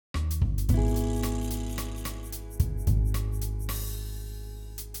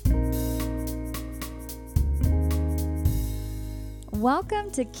Welcome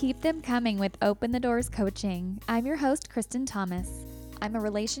to Keep Them Coming with Open the Doors Coaching. I'm your host, Kristen Thomas. I'm a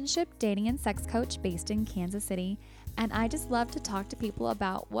relationship, dating, and sex coach based in Kansas City, and I just love to talk to people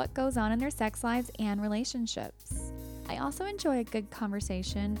about what goes on in their sex lives and relationships. I also enjoy a good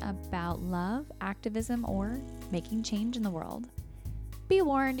conversation about love, activism, or making change in the world. Be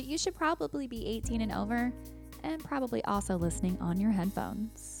warned, you should probably be 18 and over, and probably also listening on your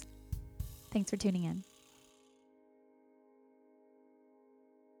headphones. Thanks for tuning in.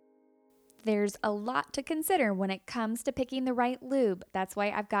 There's a lot to consider when it comes to picking the right lube. That's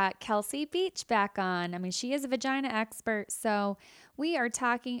why I've got Kelsey Beach back on. I mean, she is a vagina expert, so we are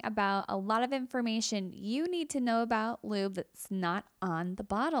talking about a lot of information you need to know about lube that's not on the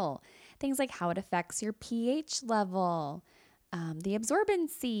bottle. Things like how it affects your pH level, the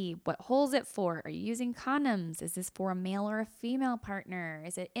absorbency, what holds it for. Are you using condoms? Is this for a male or a female partner?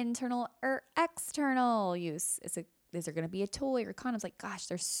 Is it internal or external use? Is there going to be a toy or condoms? Like, gosh,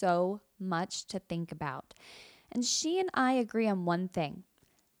 there's so much to think about. And she and I agree on one thing.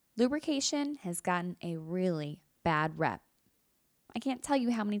 Lubrication has gotten a really bad rep. I can't tell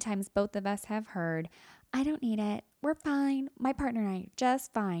you how many times both of us have heard, I don't need it. We're fine. My partner and I are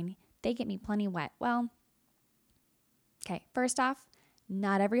just fine. They get me plenty wet. Well, okay, first off,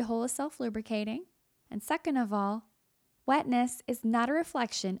 not every hole is self-lubricating. And second of all, wetness is not a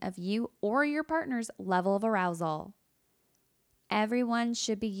reflection of you or your partner's level of arousal. Everyone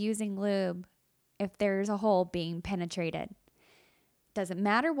should be using lube if there's a hole being penetrated. Doesn't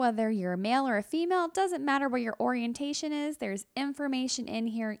matter whether you're a male or a female. Doesn't matter what your orientation is. There's information in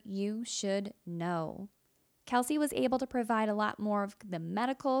here you should know. Kelsey was able to provide a lot more of the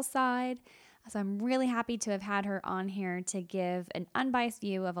medical side. So I'm really happy to have had her on here to give an unbiased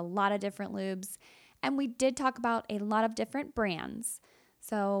view of a lot of different lubes. And we did talk about a lot of different brands.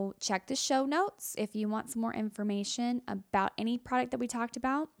 So check the show notes if you want some more information about any product that we talked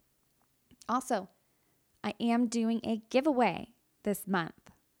about. Also, I am doing a giveaway this month.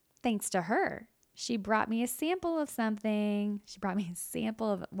 Thanks to her. She brought me a sample of something. She brought me a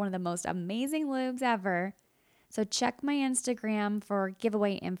sample of one of the most amazing lubes ever. So check my Instagram for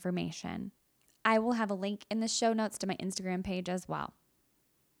giveaway information. I will have a link in the show notes to my Instagram page as well.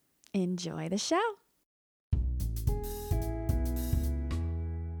 Enjoy the show.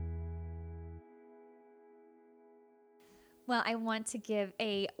 Well, I want to give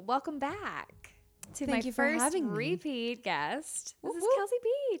a welcome back to my first repeat guest. This is Kelsey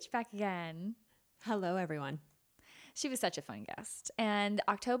Beach back again. Hello, everyone. She was such a fun guest. And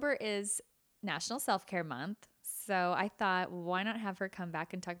October is National Self-Care Month. So I thought, why not have her come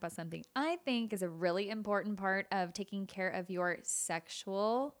back and talk about something I think is a really important part of taking care of your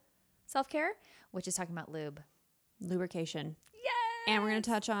sexual self-care, which is talking about lube. Lubrication. Yes! And we're going to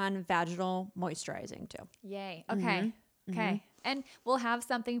touch on vaginal moisturizing too. Yay. Okay. Okay. And we'll have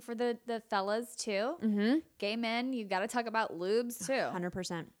something for the fellas too. Gay men, you got to talk about lubes too.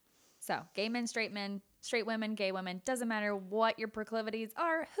 100%. So gay men, straight women, gay women, doesn't matter what your proclivities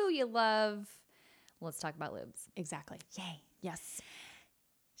are, who you love. Let's talk about lubes. Exactly. Yay. Yes.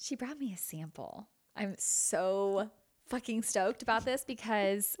 She brought me a sample. I'm so fucking stoked about this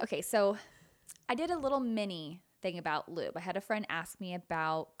because, okay, so I did a little mini thing about lube. I had a friend ask me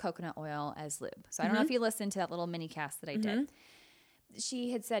about coconut oil as lube. So I don't know if you listened to that little mini cast that I did.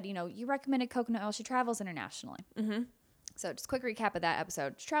 She had said, you recommended coconut oil. She travels internationally. So just quick recap of that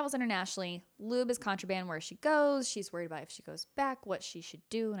episode. She travels internationally. Lube is contraband where she goes. She's worried about if she goes back, what she should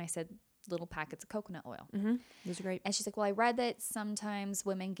do. And I said, little packets of coconut oil. Those are great. And she's like, well, I read that sometimes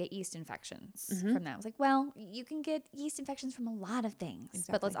women get yeast infections from that. I was like, well, you can get yeast infections from a lot of things.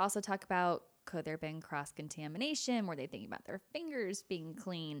 Exactly. But let's also talk about, could there have been cross-contamination? Were they thinking about their fingers being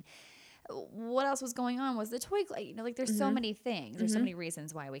clean? What else was going on? Was the toy, like there's so many things. There's so many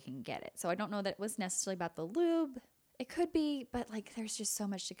reasons why we can get it. So I don't know that it was necessarily about the lube. It could be, but there's just so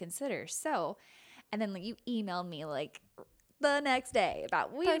much to consider. So, and then you emailed me the next day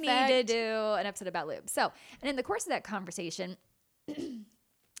about we need to do an episode about lube. So, and in the course of that conversation,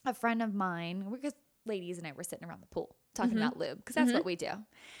 a friend of mine, because ladies and I were sitting around the pool talking about lube, because that's what we do.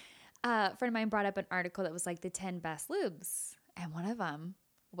 A friend of mine brought up an article that was the 10 best lubes. And one of them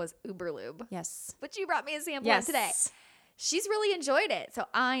was Uber Lube. Yes. Which you brought me a sample of today. She's really enjoyed it. So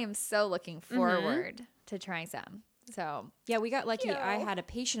I am so looking forward to trying some. So yeah, we got lucky. I had a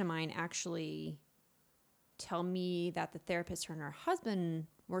patient of mine actually tell me that the therapist her and her husband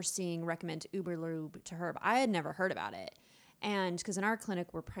were seeing recommend Uber Lube to her, but I had never heard about it. And because in our clinic,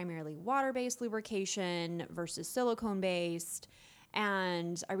 we're primarily water-based lubrication versus silicone-based.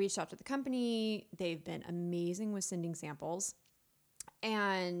 And I reached out to the company. They've been amazing with sending samples.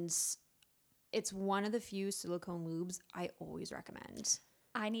 And it's one of the few silicone lubes I always recommend.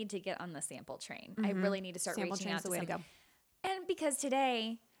 I need to get on the sample train. I really need to start Sample reaching train's out the to way to some. go. And because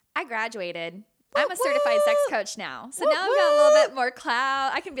today I graduated, Whoop, I'm a certified sex whoop. coach now. So Whoop, now I've got a little whoop. bit more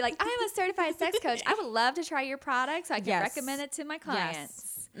clout. I can be like, I'm a certified sex coach. I would love to try your product so I can Yes. recommend it to my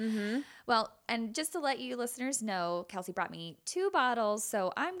clients. Mm-hmm. Well, and just to let you listeners know, Kelsey brought me 2 bottles,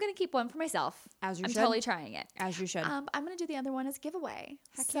 so I'm going to keep one for myself. As you I'm should. totally trying it. As you should. I'm going to do the other one as giveaway.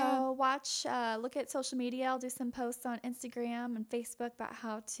 Heck so yeah. watch, look at social media. I'll do some posts on Instagram and Facebook about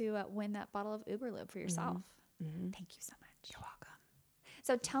how to win that bottle of Uberlube for yourself. Thank you so much. You're welcome.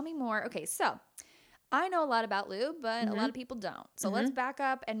 So tell me more. Okay, so I know a lot about lube, but a lot of people don't. So let's back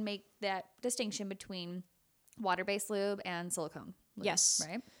up and make that distinction between water-based lube and silicone lube. Yes.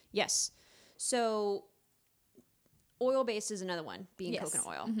 Right? Yes. So oil-based is another one, being Yes. coconut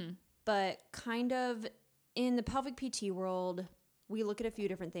oil. But kind of in the pelvic PT world, we look at a few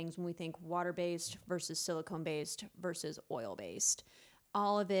different things when we think water-based versus silicone-based versus oil-based.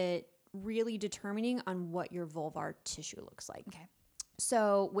 All of it really determining on what your vulvar tissue looks like. Okay.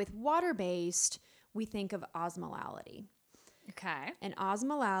 So with water-based, we think of osmolality. Okay. And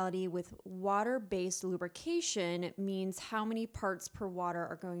osmolality with water-based lubrication means how many parts per water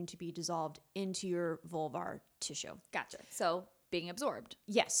are going to be dissolved into your vulvar tissue. Gotcha. So being absorbed.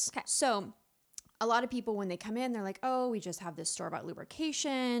 Yes. Okay. So a lot of people, when they come in, they're like, oh, we just have this store-bought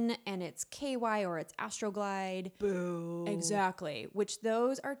lubrication and it's KY or it's Astroglide. Boo. Exactly. Which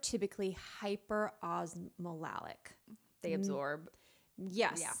those are typically hyperosmolalic. They absorb.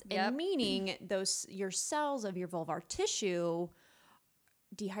 Yes. Yeah. And meaning those your cells of your vulvar tissue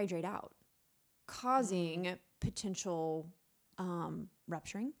dehydrate out, causing potential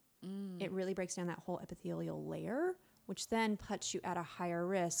rupturing. It really breaks down that whole epithelial layer, which then puts you at a higher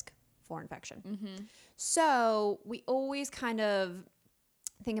risk for infection. So we always kind of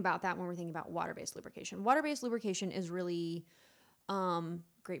think about that when we're thinking about water-based lubrication. Water-based lubrication is really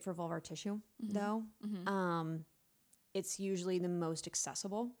great for vulvar tissue, though. It's usually the most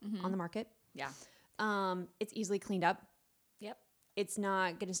accessible on the market. Yeah. It's easily cleaned up. Yep. It's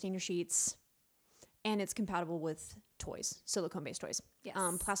not going to stain your sheets. And it's compatible with toys, silicone-based toys. Yes.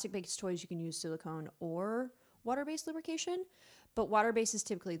 Plastic-based toys, you can use silicone or water-based lubrication. But water-based is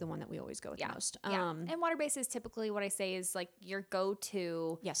typically the one that we always go with the most. Yeah. And water-based is typically what I say is like your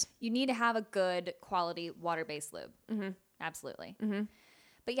go-to. Yes. You need to have a good quality water-based lube. Absolutely.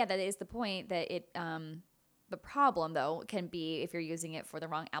 But yeah, that is the point that it, the problem though can be if you're using it for the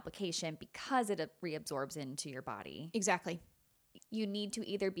wrong application because it reabsorbs into your body. Exactly. You need to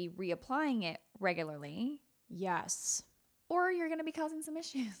either be reapplying it regularly Yes. or you're going to be causing some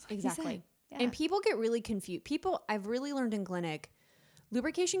issues. Like Exactly. Yeah. And people get really confused. I've really learned in clinic,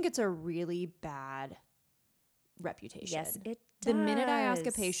 lubrication gets a really bad reputation. Yes, it does. The minute I ask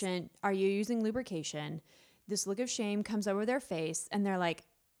a patient, are you using lubrication? This look of shame comes over their face and they're like,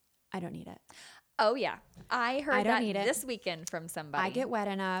 I don't need it. Oh yeah. I heard I don't that need it. this weekend from somebody. I get wet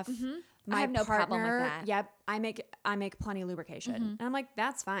enough. I have no problem with partner- that. Yep. I make plenty of lubrication. And I'm like,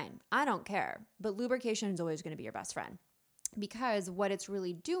 that's fine. I don't care. But lubrication is always going to be your best friend. Because what it's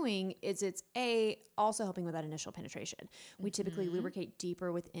really doing is it's also helping with that initial penetration. We typically lubricate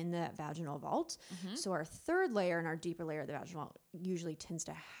deeper within the vaginal vault. So our third layer and our deeper layer of the vaginal vault usually tends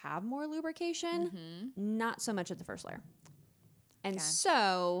to have more lubrication, not so much at the first layer. And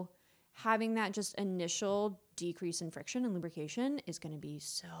so having that just initial decrease in friction and lubrication is going to be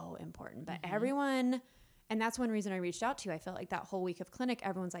so important. But everyone, and that's one reason I reached out to you. I felt like that whole week of clinic,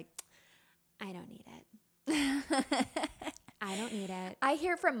 everyone's like, I don't need it. I don't need it. I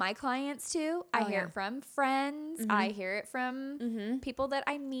hear it from my clients too. I hear it from friends. I hear it from people that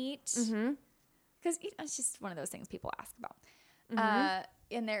I meet. Because it's just one of those things people ask about.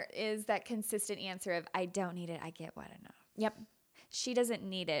 And there is that consistent answer of, I don't need it. I get wet enough. Yep. She doesn't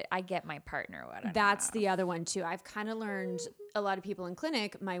need it. I get my partner wet enough. That's the other one too. I've kind of learned a lot of people in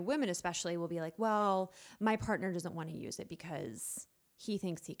clinic, my women especially, will be like, well, my partner doesn't want to use it because he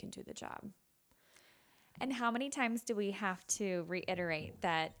thinks he can do the job. And how many times do we have to reiterate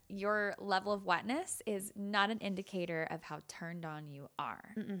that your level of wetness is not an indicator of how turned on you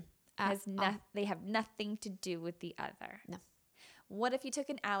are? They have nothing to do with the other. No. What if you took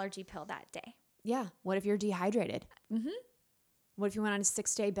an allergy pill that day? Yeah. What if you're dehydrated? What if you went on a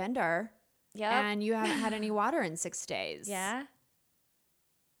 6-day bender and you haven't had any water in 6 days? Yeah.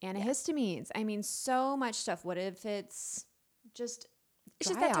 Antihistamines. I mean, so much stuff. What if it's just It's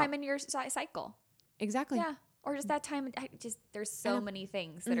just dry that out? time in your cycle. Exactly. Yeah. Or just that time. There's so many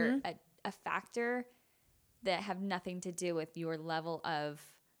things that are a factor that have nothing to do with your level of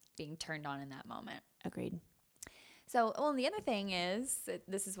being turned on in that moment. Agreed. So, well, and the other thing is,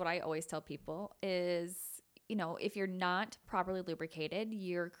 this is what I always tell people is, if you're not properly lubricated,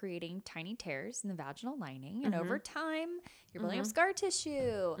 you're creating tiny tears in the vaginal lining. And over time, you're building up scar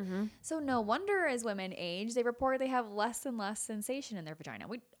tissue. So no wonder as women age, they report they have less and less sensation in their vagina.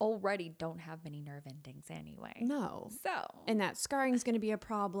 We already don't have many nerve endings anyway. No. So. And that scarring is going to be a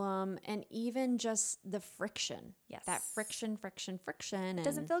problem. And even just the friction. Yes. That friction. It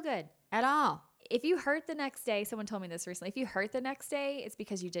doesn't feel good. At all. If you hurt the next day, someone told me this recently. If you hurt the next day, it's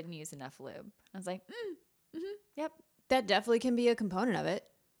because you didn't use enough lube. I was like, yep. That definitely can be a component of it.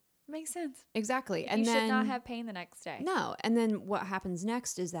 Makes sense. Exactly. And you should not have pain the next day. No. And then what happens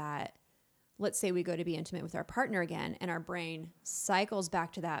next is that, let's say we go to be intimate with our partner again, and our brain cycles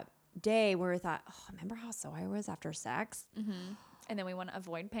back to that day where we thought, oh, remember how sore I was after sex? And then we want to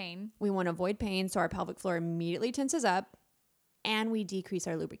avoid pain. We want to avoid pain. So our pelvic floor immediately tenses up and we decrease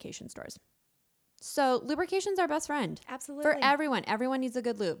our lubrication stores. So lubrication's our best friend. Absolutely. For everyone. Everyone needs a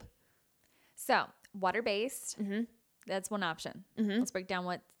good lube. So water-based, that's one option. Let's break down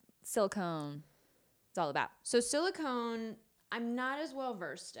what silicone is all about. So silicone, I'm not as well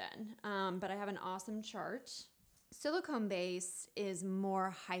versed in, but I have an awesome chart. Silicone base is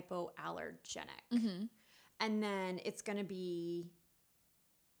more hypoallergenic. And then it's going to be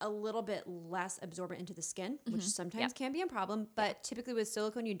a little bit less absorbent into the skin, which sometimes can be a problem. But typically with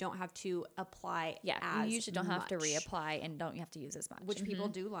silicone, you don't have to apply as you usually don't have to much, reapply and don't have to use as much. which people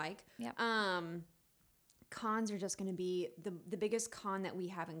do like. Yep. Cons are just going to be the biggest con that we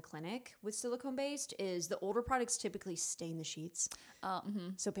have in clinic with silicone based is the older products typically stain the sheets.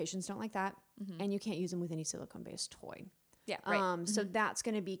 So patients don't like that. And you can't use them with any silicone based toy. Yeah, right. So that's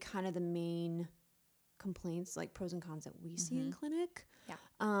going to be kind of the main complaints, like pros and cons that we see in clinic. Yeah.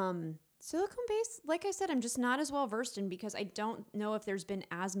 Silicone based, like I said, I'm just not as well versed in because I don't know if there's been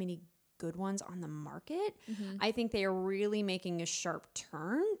as many good ones on the market. I think they are really making a sharp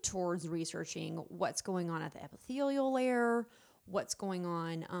turn towards researching what's going on at the epithelial layer, what's going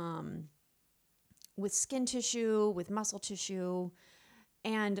on with skin tissue, with muscle tissue.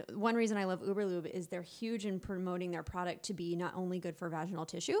 And one reason I love Uberlube is they're huge in promoting their product to be not only good for vaginal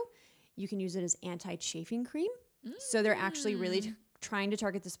tissue, you can use it as anti-chafing cream. So they're actually really trying to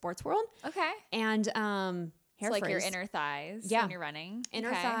target the sports world. Okay. And hair like frizz. your inner thighs Yeah. when you're running. Inner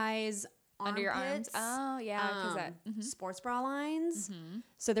Okay. thighs, Under your arms. armpits, Oh, yeah. Because that. sports bra lines.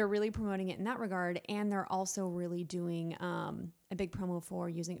 So they're really promoting it in that regard. And they're also really doing a big promo for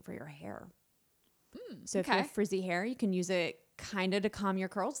using it for your hair. So if you have frizzy hair, you can use it kind of to calm your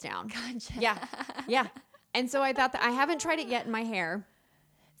curls down. Gotcha. Yeah. And so I thought that I haven't tried it yet in my hair.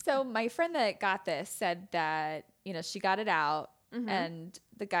 So my friend that got this said that, she got it out and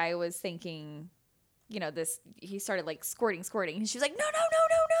the guy was thinking, he started like squirting. And she was like, no.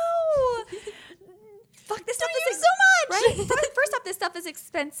 Fuck, this stuff is so much. Right? First off, this stuff is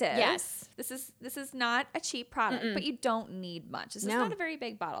expensive. Yes. This is not a cheap product, but you don't need much. This is not a very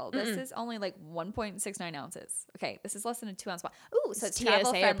big bottle. This is only like 1.69 ounces. Okay, this is less than a 2-ounce bottle. Ooh, so it's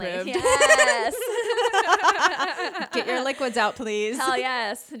travel TSA friendly. approved. Yes. Get your liquids out, please. Hell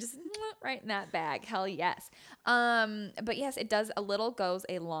yes. Just right in that bag. Hell yes. But yes, it does. A little goes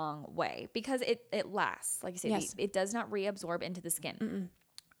a long way because it lasts. Like you said, Yes. it does not reabsorb into the skin.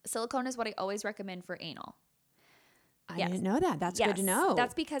 Silicone is what I always recommend for anal. I didn't know that. That's good to know.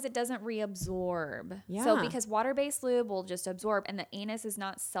 That's because it doesn't reabsorb. Yeah. So because water-based lube will just absorb and the anus is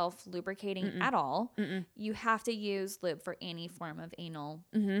not self-lubricating at all, you have to use lube for any form of anal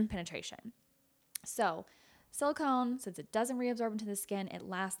penetration. So silicone, since it doesn't reabsorb into the skin, it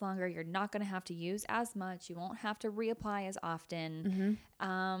lasts longer. You're not going to have to use as much. You won't have to reapply as often.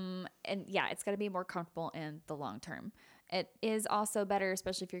 And yeah, it's going to be more comfortable in the long term. It is also better,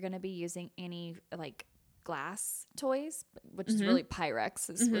 especially if you're going to be using any like glass toys, which is really Pyrex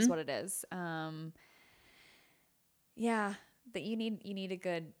is what it is. Yeah, that you need a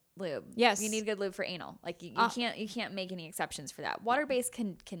good lube. Yes. You need good lube for anal. Like you can't make any exceptions for that. Water-based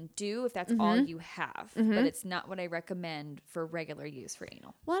can do if that's all you have, but it's not what I recommend for regular use for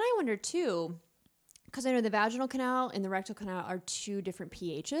anal. Well, and I wonder too, because I know the vaginal canal and the rectal canal are two different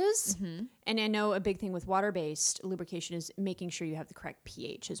pHs. And I know a big thing with water-based lubrication is making sure you have the correct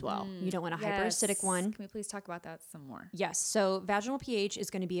pH as well. You don't want a hyperacidic one. Can we please talk about that some more? Yes. So vaginal pH is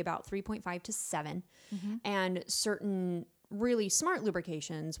going to be about 3.5 to 7. And certain really smart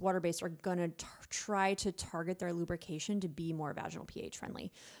lubrications, water-based, are going to try to target their lubrication to be more vaginal pH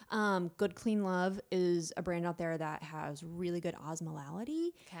friendly. Good Clean Love is a brand out there that has really good osmolality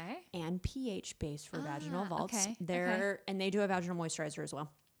and pH base for vaginal vaults. And they do a vaginal moisturizer as well.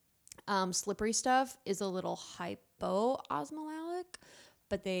 Slippery Stuff is a little hypoosmolaltic,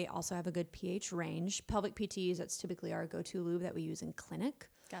 but they also have a good pH range. Pelvic PTs, that's typically our go-to lube that we use in clinic.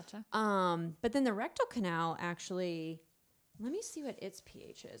 Gotcha. But then the rectal canal actually, let me see what its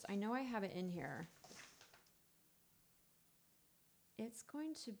pH is. I know I have it in here. It's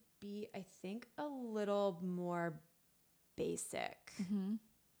going to be, I think, a little more basic.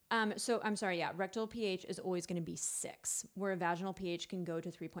 So I'm sorry, yeah, rectal pH is always going to be 6, where a vaginal pH can go to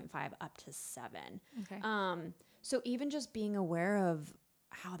 3.5 up to 7. Okay. So even just being aware of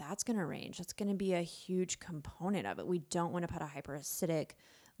how that's going to range, that's going to be a huge component of it. We don't want to put a hyperacidic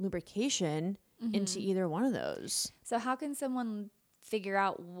lubrication into either one of those. So how can someone figure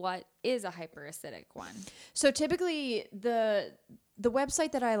out what is a hyperacidic one? So typically the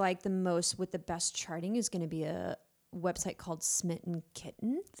website that I like the most with the best charting is going to be a website called Smitten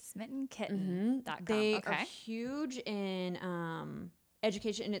Kitten. SmittenKitten.com. They okay. are huge in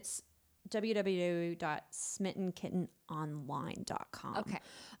education, and it's www.smittenkittenonline.com. Okay.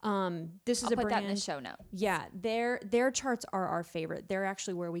 This is I'll a put brand. that in the show note. Yeah, their charts are our favorite. They're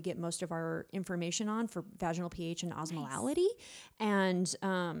actually where we get most of our information on for vaginal pH and osmolality. And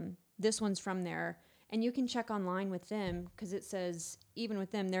this one's from there. And you can check online with them because it says even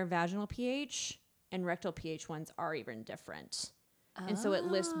with them, their vaginal pH and rectal pH ones are even different. And so it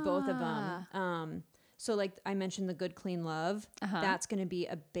lists both of them. So like I mentioned, the Good Clean Love, that's going to be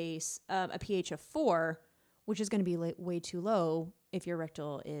a base, a pH of 4, which is going to be way too low if your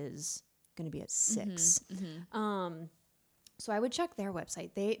rectal is going to be at 6. So I would check their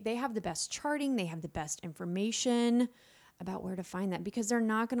website. They have the best charting. They have the best information about where to find that because they're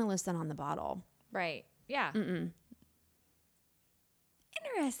not going to list that on the bottle. Right. Yeah.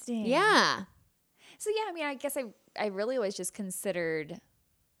 Interesting. Yeah. So yeah, I mean, I guess I really was just considered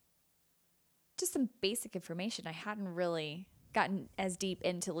just some basic information. I hadn't really gotten as deep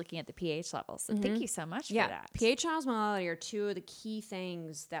into looking at the pH levels. So thank you so much for that. pH and osmolality are two of the key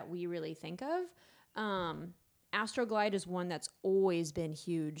things that we really think of. Astroglide is one that's always been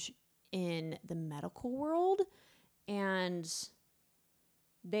huge in the medical world, and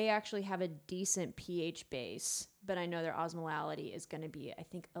they actually have a decent pH base, but I know their osmolality is going to be, I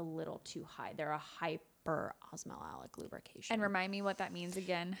think, a little too high. They're a hyper osmolalic lubrication. And remind me what that means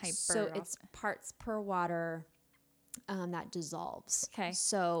again. So it's parts per water that dissolves. Okay.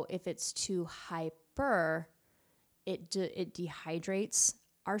 So if it's too hyper, it dehydrates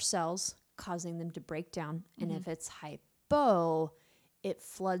our cells, causing them to break down. And if it's hypo, it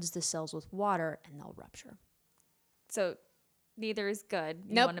floods the cells with water and they'll rupture. So neither is good.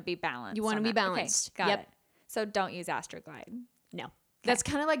 You Nope. want to be balanced. You want to on be that. balanced. Okay, got Yep. it. So don't use Astroglide. No. That's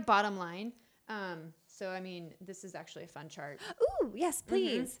kind of like bottom line. So, I mean, this is actually a fun chart. Ooh, yes,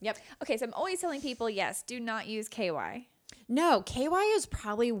 please. Yep. Okay, so I'm always telling people, yes, do not use KY. No, KY is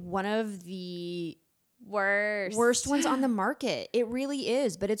probably one of the Worst ones on the market. It really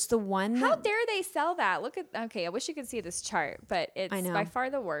is, but it's the one How that... dare they sell that? Look at, okay, I wish you could see this chart, but it's I know. by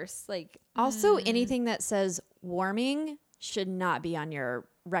far the worst. Like, Also, anything that says warming should not be on your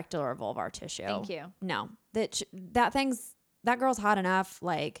rectal or vulvar tissue. Thank you. No, that girl's hot enough.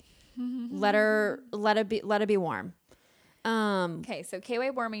 Like, let it be warm. okay, so KY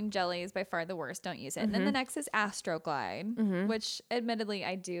warming jelly is by far the worst. Don't use it. And then the next is Astroglide, which admittedly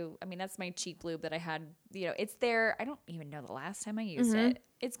I do. I mean, that's my cheap lube that I had. You know, it's there. I don't even know the last time I used it.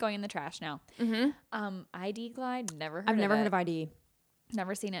 It's going in the trash now. ID Glide, never heard of it. I've never heard of ID.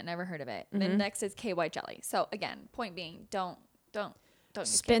 Never seen it, never heard of it. And then next is KY jelly. So again, point being, don't use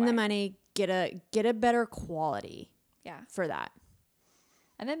Spend KY. the money, get a better quality Yeah. for that.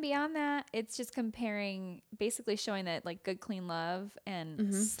 And then beyond that, it's just comparing, basically showing that like Good Clean Love and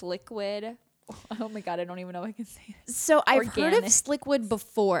Sliquid. Oh my God, I don't even know if I can say this. So I've heard of Organic. Sliquid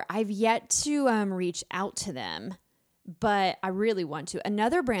before. I've yet to reach out to them, but I really want to.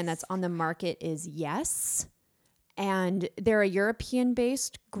 Another brand that's on the market is Yes, and they're a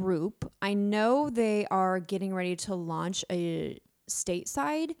European-based group. I know they are getting ready to launch a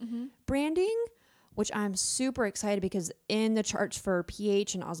stateside branding, which I'm super excited because in the charts for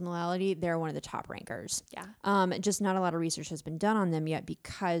pH and osmolality, they're one of the top rankers. Yeah. Just not a lot of research has been done on them yet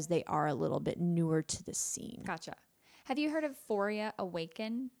because they are a little bit newer to the scene. Gotcha. Have you heard of Foria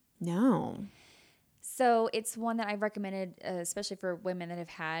Awaken? No. So it's one that I've recommended, especially for women that have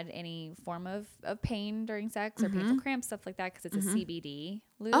had any form of pain during sex or painful cramps, stuff like that, because it's a CBD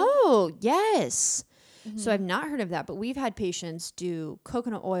lube. Oh, yes. So I've not heard of that, but we've had patients do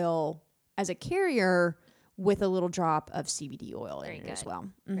coconut oil as a carrier with a little drop of CBD oil in it as well.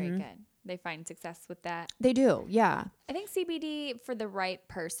 Very good. They find success with that. They do, yeah. I think CBD for the right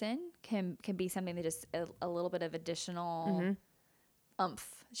person can be something that just a little bit of additional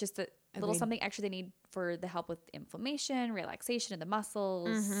oomph. It's just that little Agreed. something extra they need for the help with inflammation, relaxation of the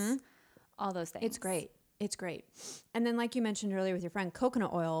muscles, all those things. It's great. It's great. And then like you mentioned earlier with your friend,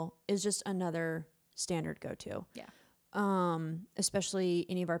 coconut oil is just another standard go-to. Yeah. Especially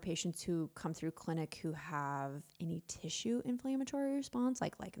any of our patients who come through clinic who have any tissue inflammatory response,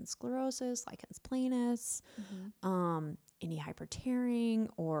 like lichen sclerosis, lichens planus, any hypertearing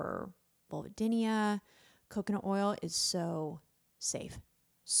or vulvodynia. Coconut oil is so safe.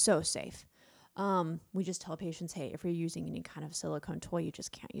 So safe. We just tell patients, hey, if you're using any kind of silicone toy, you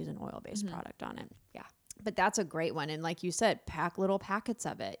just can't use an oil-based product on it. Yeah. But that's a great one. And like you said, pack little packets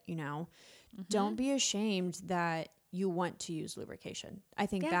of it, you know. Don't be ashamed that you want to use lubrication. I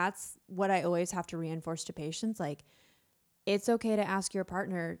think that's what I always have to reinforce to patients. Like, it's okay to ask your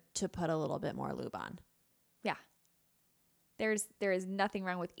partner to put a little bit more lube on. Yeah. There is nothing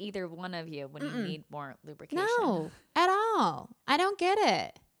wrong with either one of you when you need more lubrication. No, at all. I don't get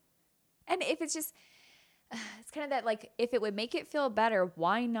it. And if it's just, it's kind of that, like, if it would make it feel better,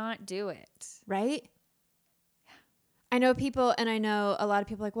 why not do it? Right? I know people, and I know a lot of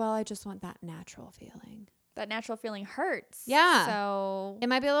people like, well, I just want that natural feeling. That natural feeling hurts. Yeah. So, It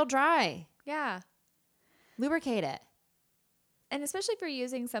might be a little dry. yeah. Lubricate it. And especially if you're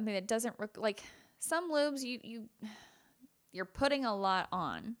using something that doesn't, like, some lubes, you're putting a lot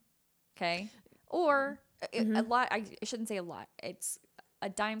on, okay? Or a lot, I shouldn't say a lot. It's a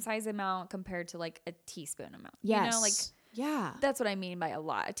dime size amount compared to, like, a teaspoon amount. Yes. You know, like, yeah. that's what I mean by a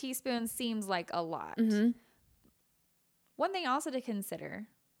lot. A teaspoon seems like a lot. One thing also to consider,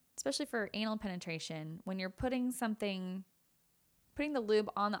 especially for anal penetration, when you're putting the lube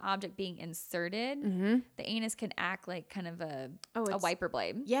on the object being inserted, the anus can act like kind of a wiper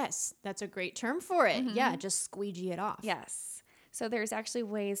blade. Yes, that's a great term for it. Yeah, just squeegee it off. Yes. So there's actually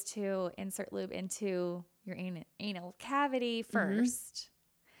ways to insert lube into your anal cavity first.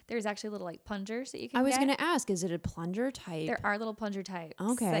 There's actually little like plungers that you can get. I was going to ask, is it a plunger type? There are little plunger types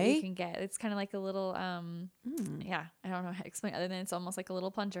that Okay. you can get. It's kind of like a little, yeah, I don't know how to explain it other than it's almost like a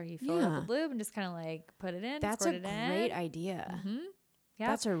little plunger. You fill it up with lube and just kind of like put it in. That's squirt a it in. great idea. Yeah.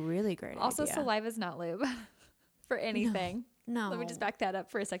 That's a really great Also, idea. saliva's not lube for anything. No. Let me just back that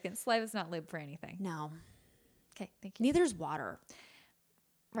up for a second. Saliva's not lube for anything. No. Okay, thank you. Neither's water.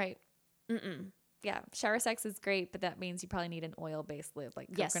 Right. Yeah, shower sex is great, but that means you probably need an oil-based lube, like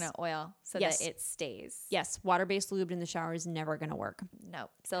coconut oil, so that it stays. Yes, water-based lube in the shower is never going to work.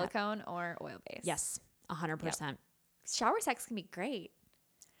 No, silicone or oil-based. Yes, 100%. Shower sex can be great.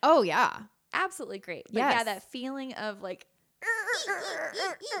 Oh, yeah. Absolutely great. But Yes. yeah, that feeling of like,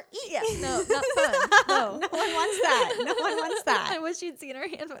 yeah, no, not fun. No. No one wants that. No one wants that. I wish you'd seen her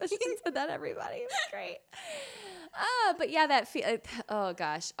hand motions with that, everybody. It was great. But yeah, that oh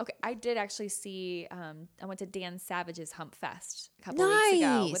gosh. Okay, I did actually see, I went to Dan Savage's Hump Fest a couple weeks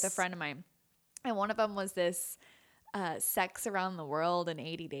ago with a friend of mine. And one of them was this sex around the world in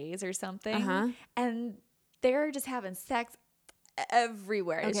 80 days or something. And they're just having sex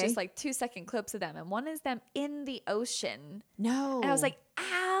everywhere. It's just like 2-second clips of them. And one is them in the ocean. No. And I was like,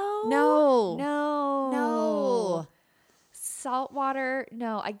 ow. No. No. Salt water,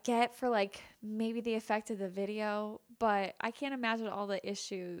 no. I get for like maybe the effect of the video, but I can't imagine all the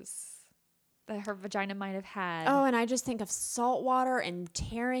issues that her vagina might have had. Oh, and I just think of salt water and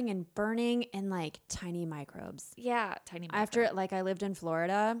tearing and burning and like tiny microbes. Yeah, tiny microbes. After, like, I lived in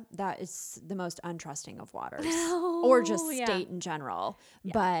Florida, that is the most untrusting of waters. No. Or just state in general.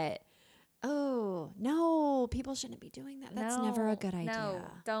 Yeah. But, oh, no, people shouldn't be doing that. That's never a good idea. No,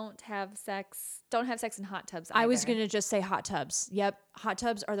 don't have sex. Don't have sex in hot tubs either. I was going to just say hot tubs. Yep. Hot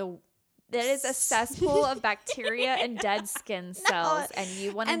tubs are the... That is a cesspool of bacteria and dead skin cells. And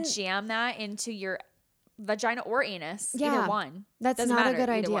you want to jam that into your vagina or anus. Yeah. Either one. That's Doesn't not matter, a good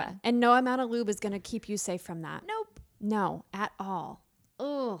idea. One. And no amount of lube is going to keep you safe from that. Nope. No, at all.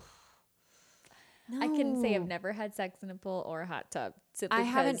 Oh. No. I can say I've never had sex in a pool or a hot tub. I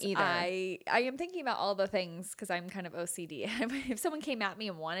haven't either. I am thinking about all the things because I'm kind of OCD. If someone came at me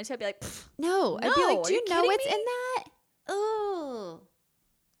and wanted to, I'd be like, no. I'd be like, do you know what's me? in that? Oh.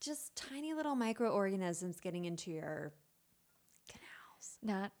 Just tiny little microorganisms getting into your canals.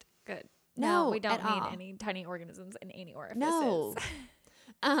 Not good. No, we don't need any tiny organisms in any orifices. No.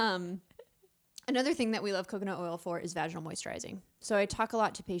 Another thing that we love coconut oil for is vaginal moisturizing. So I talk a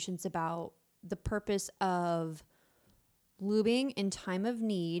lot to patients about the purpose of lubing in time of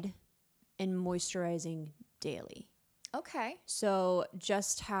need and moisturizing daily. Okay. So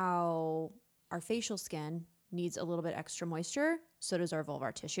just how our facial skin needs a little bit extra moisture, so does our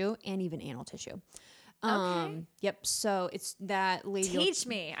vulvar tissue and even anal tissue. Okay. Yep. So it's that labial. Teach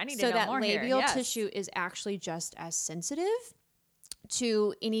me. I need to know more here. So that labial tissue is actually just as sensitive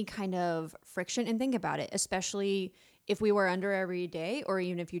to any kind of friction. And think about it, especially if we wear underwear every day, or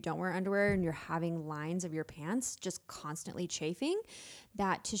even if you don't wear underwear and you're having lines of your pants just constantly chafing,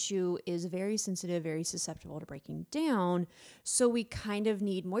 that tissue is very sensitive, very susceptible to breaking down. So we kind of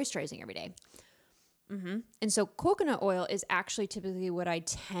need moisturizing every day. And so coconut oil is actually typically what I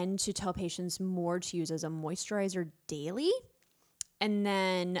tend to tell patients more to use as a moisturizer daily, and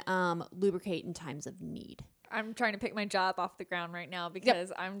then lubricate in times of need. I'm trying to pick my job off the ground right now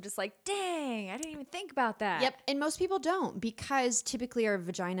because I'm just like, dang, I didn't even think about that. Yep. And most people don't, because typically our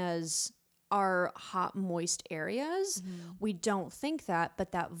vaginas are hot, moist areas. We don't think that,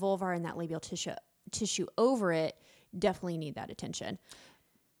 but that vulvar and that labial tissue over it definitely need that attention.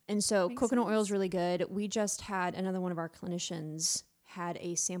 And so coconut oil is really good. We just had another one of our clinicians had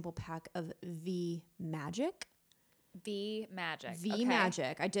a sample pack of V Magic. V Magic. V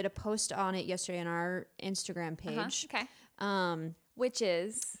Magic. I did a post on it yesterday on our Instagram page. Okay. Which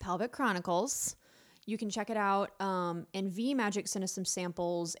is Pelvic Chronicles. You can check it out. And V Magic sent us some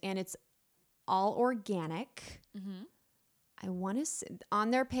samples, and it's all organic. I want to say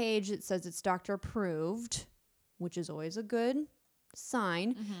on their page it says it's doctor approved, which is always a good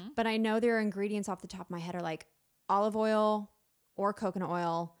sign. But I know their ingredients off the top of my head are like olive oil or coconut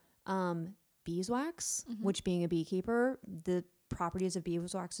oil, beeswax, which, being a beekeeper, the properties of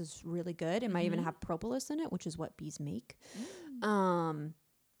beeswax is really good. It might even have propolis in it, which is what bees make.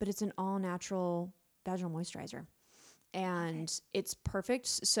 But it's an all natural vaginal moisturizer, and it's perfect.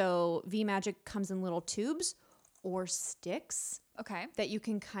 So V Magic comes in little tubes or sticks that you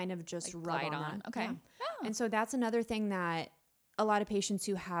can kind of just like rub on. that. Okay. Yeah. And so that's another thing that a lot of patients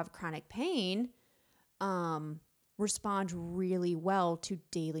who have chronic pain respond really well to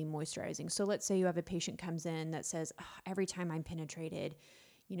daily moisturizing. So let's say you have a patient comes in that says, oh, every time I'm penetrated,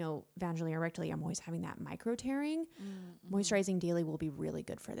 vaginally or rectally, I'm always having that micro tearing. Moisturizing daily will be really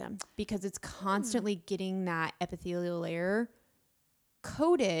good for them, because it's constantly getting that epithelial layer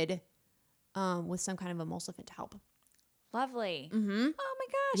coated with some kind of emulsifiant to help. lovely. Oh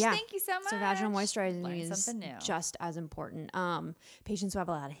my gosh. Thank you so much. So vaginal moisturizing Learned is something new. just as important. Patients who have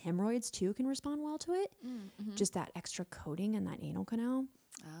a lot of hemorrhoids too can respond well to it. Just that extra coating in that anal canal.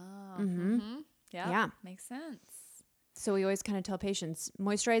 Oh. Yeah. Makes sense. So we always kind of tell patients,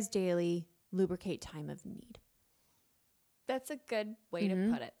 moisturize daily, lubricate time of need. That's a good way to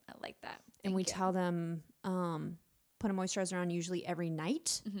put it. I like that. And we tell them, put a moisturizer on usually every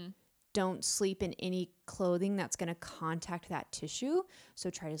night. Don't sleep in any clothing that's going to contact that tissue. So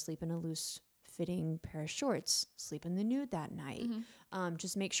try to sleep in a loose fitting pair of shorts. Sleep in the nude that night.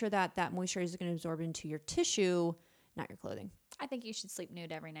 Just make sure that that moisturizer is going to absorb into your tissue, not your clothing. I think you should sleep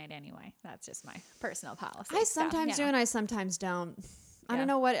nude every night anyway. That's just my personal policy. I sometimes do and I sometimes don't. I don't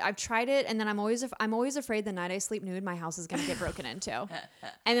know what. I've tried it, and then I'm always afraid the night I sleep nude, my house is going to get broken into.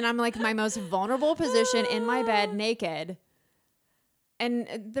 And then I'm like my most vulnerable position in my bed naked.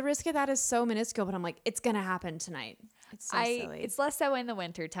 And the risk of that is so minuscule, but I'm like, it's going to happen tonight. It's so silly. It's less so in the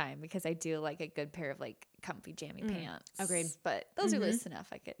winter time, because I do like a good pair of like comfy jammy pants. Agreed. But those are loose enough.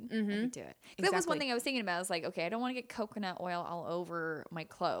 I could do it. Exactly. That was one thing I was thinking about. I was like, okay, I don't want to get coconut oil all over my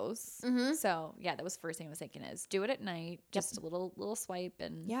clothes. So yeah, that was the first thing I was thinking is do it at night. Just a little swipe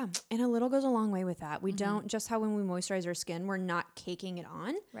and yeah. And a little goes a long way with that. We don't, just how when we moisturize our skin, we're not caking it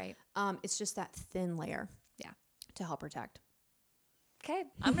on. Right. It's just that thin layer. Yeah. To help protect. Okay.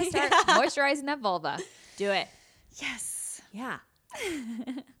 I'm going to start moisturizing that vulva. Do it. Yes. Yeah.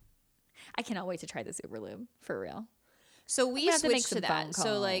 I cannot wait to try this Uberlube for real. So we have to make switched to some that. phone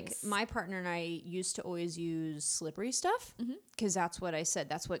So like calls. my partner and I used to always use slippery stuff, because that's what I said.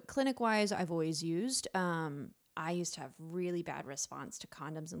 That's what clinic wise I've always used. I used to have really bad response to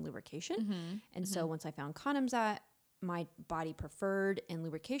condoms and lubrication. And so once I found condoms that my body preferred and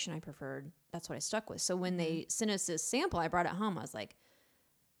lubrication I preferred, that's what I stuck with. So when they sent us this sample, I brought it home. I was like,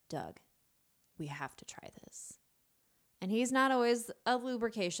 Doug, we have to try this. And he's not always a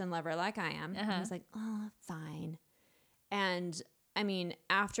lubrication lover like I am. I was like, oh, fine. And I mean,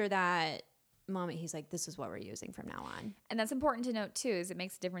 after that moment, he's like, this is what we're using from now on. And that's important to note too, is it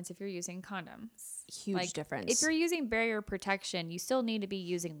makes a difference if you're using condoms. Huge difference. If you're using barrier protection, you still need to be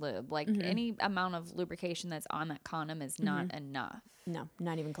using lube. Like any amount of lubrication that's on that condom is not enough. No,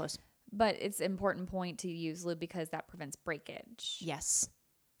 not even close. But it's an important point to use lube because that prevents breakage. Yes.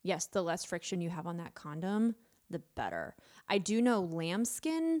 Yes, the less friction you have on that condom, the better. I do know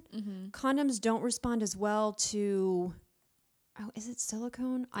lambskin condoms don't respond as well to, is it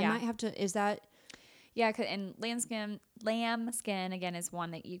silicone? Yeah. I might have to, is that? Yeah, and lamb skin, again, is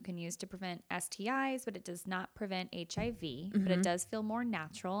one that you can use to prevent STIs, but it does not prevent HIV, but it does feel more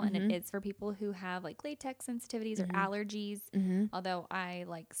natural, and it is for people who have like latex sensitivities or allergies, although I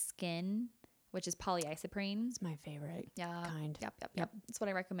like skin, which is polyisoprene. It's my favorite kind. Yep. That's what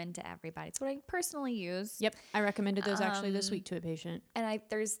I recommend to everybody. It's what I personally use. Yep. I recommended those actually this week to a patient. And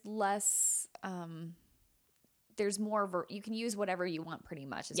there's less... there's more, you can use whatever you want pretty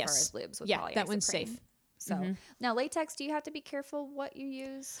much as far as lubes with polyisoprene. That one's safe. So now latex, do you have to be careful what you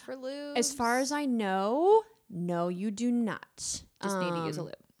use for lubes? As far as I know, no, you do not. Just need to use a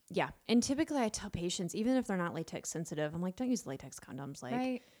lube. Yeah. And typically I tell patients, even if they're not latex sensitive, I'm like, don't use latex condoms. Like,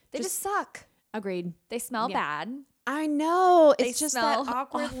 right. They just suck. Agreed. They smell bad. I know. It's They just that smell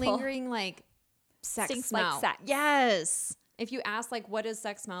awkward, awful. lingering like sex Stinks smell. like sex. Yes. If you ask like, what does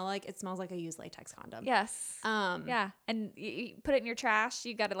sex smell like? It smells like a used latex condom. Yes. Yeah. And you put it in your trash.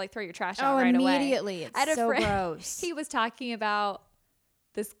 You got to like throw your trash Oh, out right away. immediately. It's I had a so friend, gross. He was talking about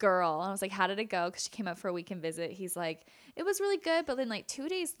this girl. I was like, how did it go? Because she came up for a weekend visit. He's like, it was really good. But then like 2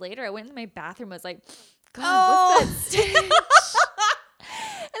 days later, I went into my bathroom. I was like, God, what's that stench?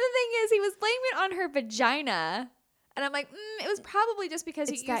 And the thing is, he was blaming it on her vagina. And I'm like, it was probably just because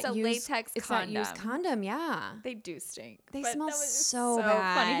you used a latex It's condom. that used condom, yeah. They do stink. They But smell that was just so funny.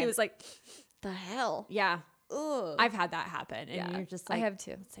 bad. He was like, the hell? Yeah. Ugh. I've had that happen. And you're just like, I have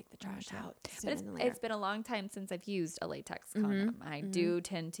too. let's take the trash out. But it's been a long time since I've used a latex condom. I do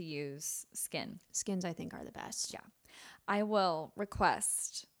tend to use skin. Skins, I think, are the best. Yeah. I will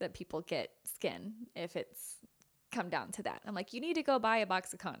request that people get skin if it's come down to that. I'm like, you need to go buy a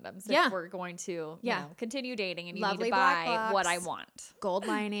box of condoms if we're going to you know, continue dating, and you need to buy what I want. Gold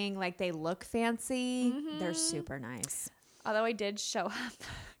lining, like they look fancy. They're super nice. Although I did show up.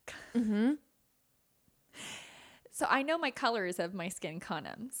 So I know my colors of my skin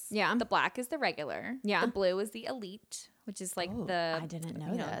condoms. Yeah. The black is the regular. Yeah. The blue is the elite, which is like I didn't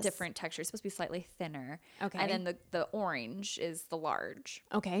know this. different texture. It's supposed to be slightly thinner. Okay. And then the orange is the large.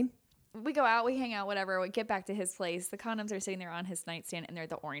 Okay. We go out, we hang out, whatever. We get back to his place. The condoms are sitting there on his nightstand, and they're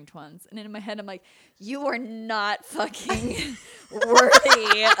the orange ones. And in my head, I'm like, you are not fucking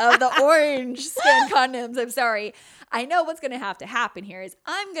worthy of the orange skin condoms. I'm sorry. I know what's going to have to happen here is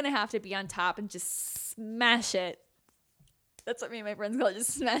I'm going to have to be on top and just smash it. That's what me and my friends call it.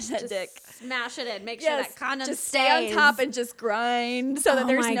 Just smash that dick. Smash it in. Make sure that condom just stays. stay on top and just grind so that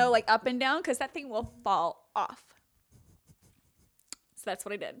there's my- no like up and down, because that thing will fall off. So that's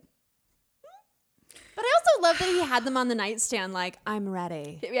what I did. But I also love that he had them on the nightstand like, I'm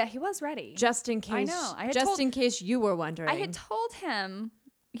ready. Yeah, he was ready. Just in case. I know. In case you were wondering. I had told him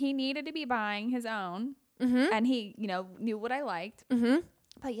he needed to be buying his own, and he, knew what I liked.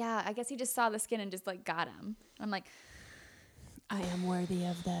 But yeah, I guess he just saw the skin and just like got him. I'm like, I am worthy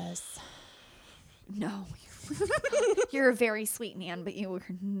of this. no, you're a very sweet man, but you were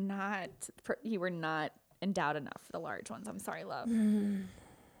not endowed enough for the large ones. I'm sorry, love.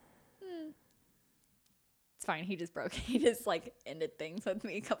 It's fine. He just broke. He just like ended things with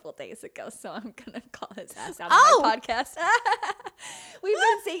me a couple of days ago. So I'm going to call his ass out on my podcast. We've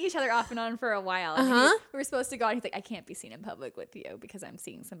been seeing each other off and on for a while. And we were supposed to go out. He's like, I can't be seen in public with you because I'm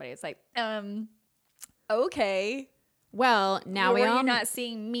seeing somebody. It's like, okay. Well, now you're not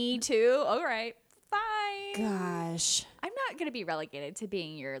seeing me too. All right. Fine. Gosh. I'm not going to be relegated to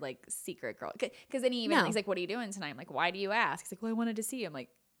being your like secret girl. Because then he's like, what are you doing tonight? I'm like, why do you ask? He's like, well, I wanted to see you. I'm like,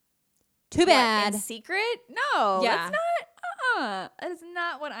 too bad. In secret? No. Yeah. That's not. That is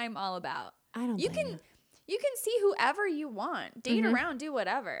not what I'm all about. I don't. You can see whoever you want, date around, do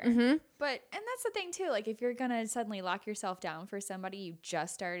whatever. But and that's the thing too. Like if you're gonna suddenly lock yourself down for somebody you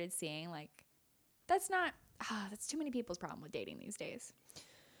just started seeing, like that's not. That's too many people's problem with dating these days.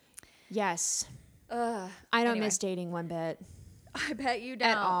 Yes. I don't miss dating one bit. I bet you don't.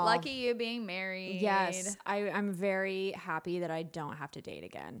 At all. Lucky you being married. Yes. I'm very happy that I don't have to date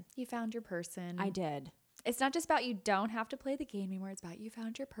again. You found your person. I did. It's not just about you don't have to play the game anymore. It's about you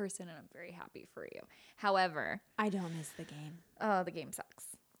found your person, and I'm very happy for you. However, I don't miss the game. Oh, the game sucks.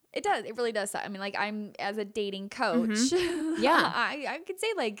 It does. It really does suck. I mean, like I'm as a dating coach. Yeah. I could say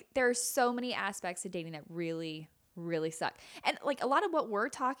like there are so many aspects to dating that really, really suck. And like a lot of what we're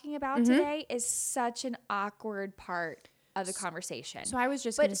talking about today is such an awkward part of the conversation. So I was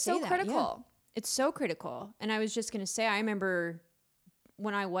just going to say that. But it's so critical. Yeah. It's so critical. And I was just going to say, I remember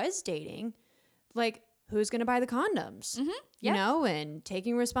when I was dating, like, who's going to buy the condoms? You know, and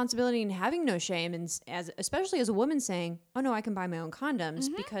taking responsibility and having no shame. And especially as a woman saying, oh, no, I can buy my own condoms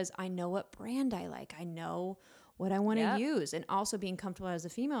because I know what brand I like. I know what I want to use. And also being comfortable as a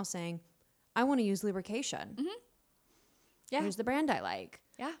female saying, I want to use lubrication. Yeah. Here's the brand I like.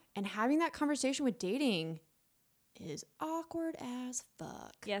 Yeah. And having that conversation with dating is awkward as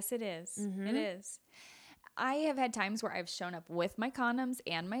fuck. Yes, it is. Mm-hmm. It is. I have had times where I've shown up with my condoms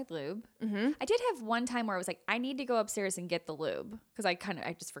and my lube. Mm-hmm. I did have one time where I was like, I need to go upstairs and get the lube because I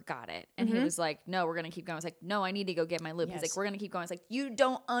just forgot it. And he was like, no, we're going to keep going. I was like, no, I need to go get my lube. He's Yes. like, we're going to keep going. I was like, you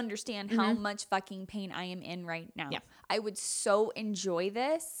don't understand how much fucking pain I am in right now. Yeah. I would so enjoy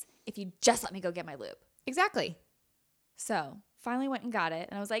this if you just let me go get my lube. Exactly. So finally went and got it.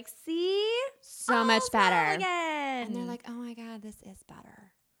 And I was like, see? So much better. Again. And they're like, oh my God, this is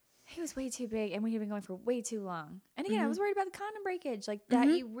better. He was way too big and we had been going for way too long. And again, I was worried about the condom breakage. Like that,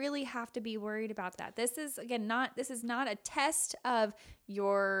 you really have to be worried about that. This is not a test of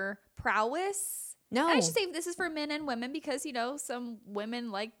your prowess. No. And I should say this is for men and women because, some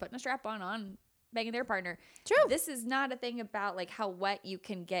women like putting a strap on banging their partner. True. This is not a thing about like how wet you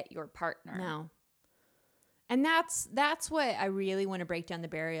can get your partner. No. And that's what I really want to break down the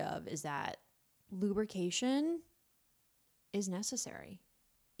barrier of is that lubrication is necessary.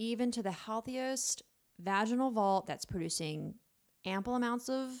 Even to the healthiest vaginal vault that's producing ample amounts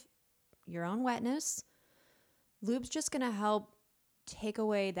of your own wetness, lube's just going to help take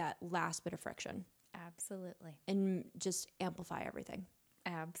away that last bit of friction Absolutely. and just amplify everything.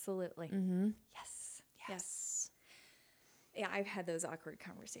 Absolutely. Mm-hmm. Yes. Yeah, I've had those awkward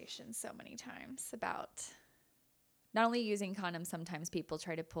conversations so many times about not only using condoms. Sometimes people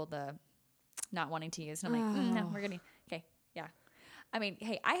try to pull the not wanting to use. And I'm like, no, we're going to. Okay. Yeah. I mean,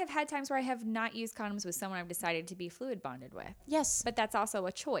 hey, I have had times where I have not used condoms with someone I've decided to be fluid bonded with. Yes. But that's also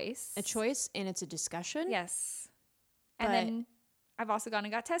a choice. A choice, and it's a discussion. Yes. And But- then I've also gone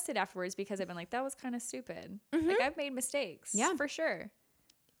and got tested afterwards because I've been like, that was kind of stupid. Like I've made mistakes. Yeah. For sure.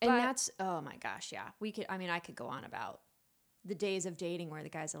 And But- that's, oh my gosh, yeah. I could go on about the days of dating where the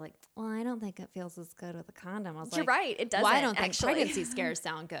guys are like, well, I don't think it feels as good with a condom. I was You're like, right. It doesn't. well, I don't think actually. pregnancy scares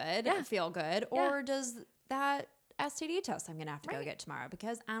sound good, Yeah. feel good. Yeah. Or does that STD test I'm going to have to go Right. get tomorrow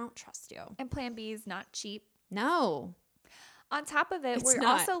because I don't trust you? And Plan B is not cheap. No. On top of it, It's we're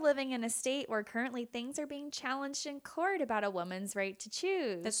not. also living in a state where currently things are being challenged in court about a woman's right to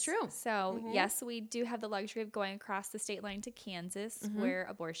choose. That's true. So, yes, we do have the luxury of going across the state line to Kansas, where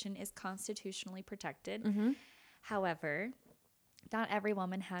abortion is constitutionally protected. However, not every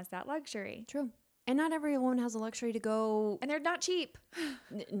woman has that luxury. True. And not every woman has the luxury to go, And they're not cheap.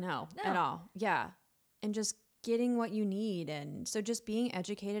 no, at all. Yeah. And just getting what you need. And so just being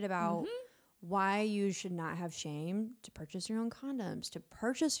educated about why you should not have shame to purchase your own condoms, to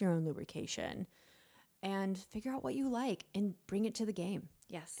purchase your own lubrication, and figure out what you like and bring it to the game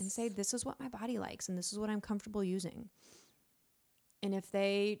Yes. and say, this is what my body likes and this is what I'm comfortable using. And if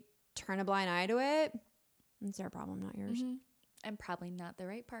they turn a blind eye to it, it's their problem, not yours. And probably not the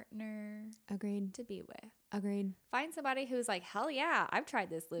right partner Agreed. to be with. Agreed. Find somebody who's like, hell yeah, I've tried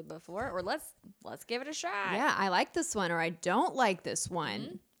this lube before, or let's give it a shot. Yeah, I like this one or I don't like this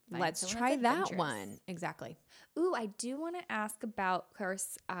one. Find Let's someone try that's that adventurous. one. Exactly. Ooh, I do want to ask about, of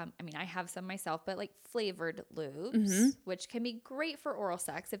course, I I have some myself, but like flavored lubes, which can be great for oral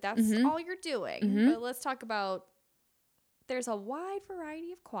sex if that's all you're doing. But let's talk about, there's a wide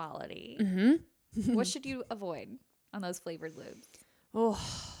variety of quality. What should you avoid on those flavored lubes? Oh,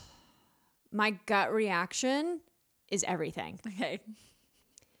 my gut reaction is everything. Okay.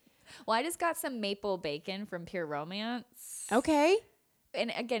 Well, I just got some maple bacon from Pure Romance. Okay. And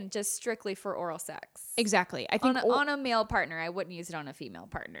again, just strictly for oral sex. Exactly. I think, On a male partner. I wouldn't use it on a female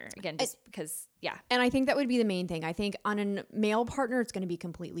partner. Again, just because, yeah. and I think that would be the main thing. I think on a male partner, it's going to be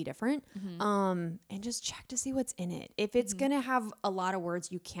completely different. And just check to see what's in it. If it's going to have a lot of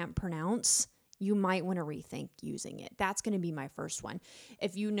words you can't pronounce, you might want to rethink using it. That's going to be my first one.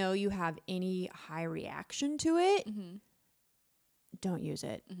 If you know you have any high reaction to it, don't use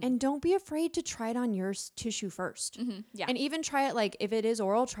it. And don't be afraid to try it on your tissue first. Yeah. And even try it, like, if it is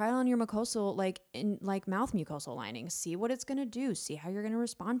oral, try it on your mucosal, like in like mouth mucosal lining. See what it's going to do. See how you're going to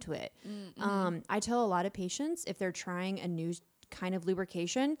respond to it. I tell a lot of patients, if they're trying a new kind of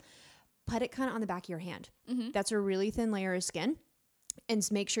lubrication, put it kind of on the back of your hand. That's a really thin layer of skin. And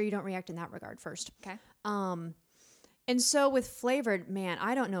make sure you don't react in that regard first. Okay. And so with flavored, man,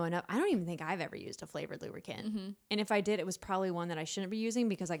 I don't know enough. I don't even think I've ever used a flavored lubricant. And if I did, it was probably one that I shouldn't be using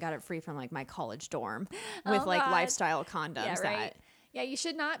because I got it free from like my college dorm with like God. lifestyle condoms. Yeah, right. That Yeah, you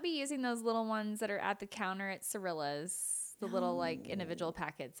should not be using those little ones that are at the counter at Cirilla's. The little like individual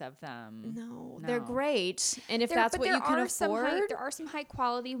packets of them. no, they're No. great. And if There- that's but what there you can are some afford, there are some high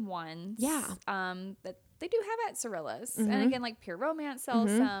quality ones. Yeah. That they do have at Cirilla's. And again, like Pure Romance sells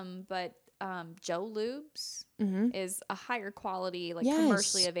some, but Joe Lubes is a higher quality, like Yes.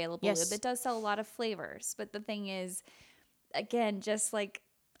 commercially available Yes. lube. It does sell a lot of flavors, but the thing is, again, just like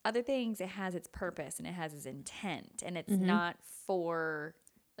other things, it has its purpose and it has its intent, and it's not for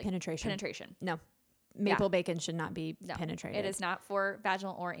like penetration. No. Maple bacon should not be penetrated. It is not for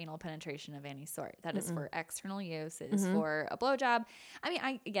vaginal or anal penetration of any sort. That is for external use. It is for a blowjob. I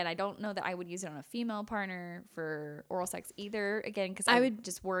mean, I don't know that I would use it on a female partner for oral sex either. Again, because I would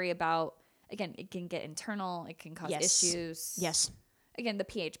just worry about, again, it can get internal. It can cause issues. Yes. Again, the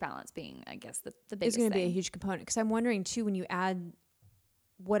pH balance being, I guess, the biggest It's going to thing. be a huge component. Because I'm wondering, too, when you add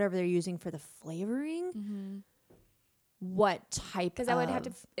whatever they're using for the flavoring, what type Because I would have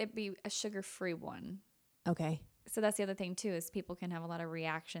to, it be a sugar-free one. Okay. So that's the other thing too, is people can have a lot of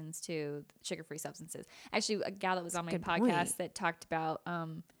reactions to sugar-free substances. Actually, a gal that was on my podcast that talked about,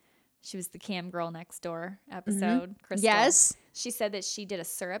 she was the Cam Girl Next Door episode, Crystal. Yes. She said that she did a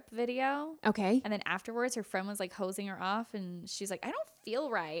syrup video. Okay. And then afterwards, her friend was like hosing her off, and she's like, I don't feel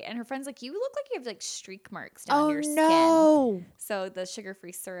right. And her friend's like, you look like you have like streak marks down your skin. So the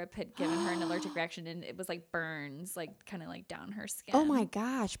sugar-free syrup had given her an allergic reaction, and it was like burns, like kind of like down her skin. Oh my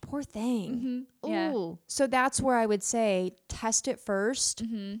gosh, poor thing. Yeah. Ooh. So that's where I would say test it first.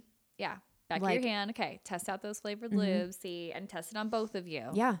 Yeah. Back of your hand. Okay. Test out those flavored lubes. See, and test it on both of you.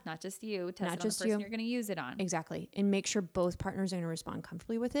 Yeah. Not just you. Test Not it on just the person you. you're going to use it on. Exactly. And make sure both partners are going to respond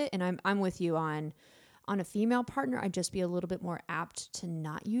comfortably with it. And I'm with you on a female partner, I'd just be a little bit more apt to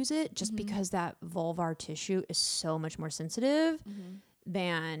not use it just because that vulvar tissue is so much more sensitive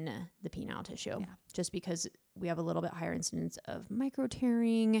than the penile tissue. Yeah. Just because we have a little bit higher incidence of micro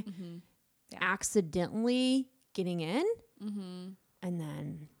tearing, accidentally getting in, and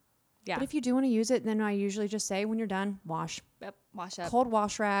then... Yeah. But if you do want to use it, then I usually just say when you're done, wash. Yep. Wash up. Cold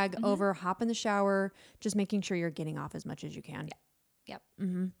wash rag over, hop in the shower, just making sure you're getting off as much as you can. Yep.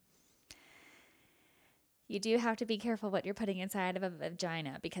 You do have to be careful what you're putting inside of a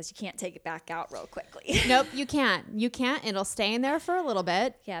vagina because you can't take it back out real quickly. Nope, you can't. You can't. It'll stay in there for a little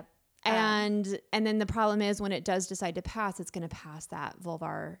bit. Yep. And then the problem is when it does decide to pass, it's going to pass that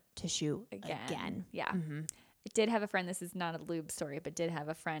vulvar tissue again. Yeah. I did have a friend, this is not a lube story, but did have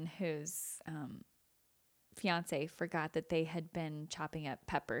a friend whose fiance forgot that they had been chopping up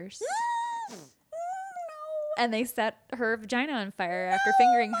peppers. And they set her vagina on fire after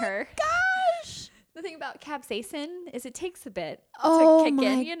fingering her. Gosh. The thing about capsaicin is it takes a bit Oh to kick my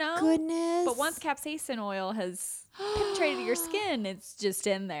in, you know? goodness. But once capsaicin oil has penetrated your skin, it's just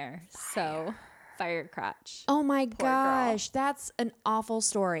in there. So, fire crotch. Oh my Poor gosh. That's an awful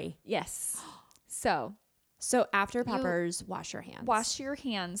story. Yes. So, After peppers, wash your hands. wash your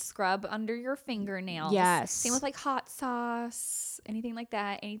hands, scrub under your fingernails. Yes. Same with like hot sauce, anything like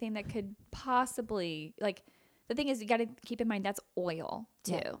that, anything that could possibly, like, the thing is you got to keep in mind that's oil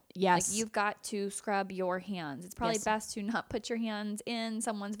too. Yeah. Yes. Like you've got to scrub your hands. It's probably Yes. best to not put your hands in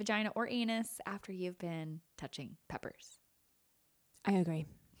someone's vagina or anus after you've been touching peppers. I agree.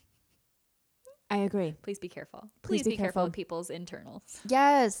 Please be careful. Please be careful. with people's internals.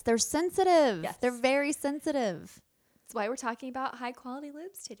 Yes, they're sensitive. Yes. They're very sensitive. That's why we're talking about high quality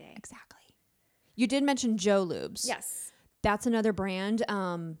lubes today. Exactly. You did mention Joe Lubes. Yes. That's another brand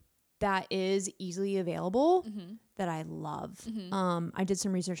that is easily available that I love. I did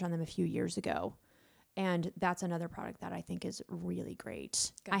some research on them a few years ago, and that's another product that I think is really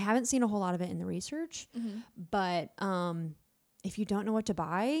great. Good. I haven't seen a whole lot of it in the research, but if you don't know what to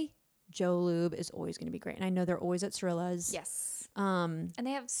buy, Joe Lube is always going to be great. And I know they're always at Cirilla's. Yes. And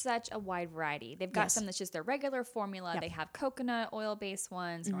they have such a wide variety. They've got some that's just their regular formula. They have coconut oil based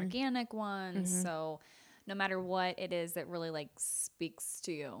ones and organic ones. So no matter what it is that really like speaks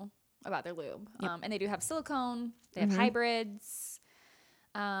to you about their lube. And they do have silicone. They have hybrids.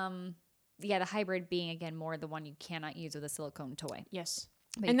 The hybrid being again more the one you cannot use with a silicone toy. Yes.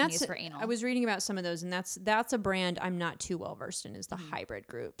 But And you can that's use for anal. I was reading about some of those, and that's a brand I'm not too well versed in, is the hybrid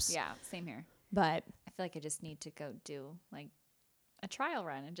groups. Yeah, same here. But I feel like I just need to go do like a trial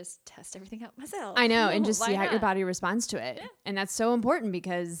run and just test everything out myself. I know, and just Why see how your not? body responds to it. Yeah. And that's so important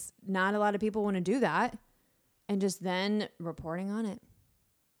because not a lot of people want to do that. And just then reporting on it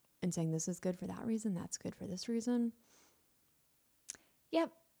and saying this is good for that reason, that's good for this reason. Yep.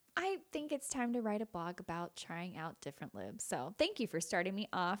 I think it's time to write a blog about trying out different lubes. So thank you for starting me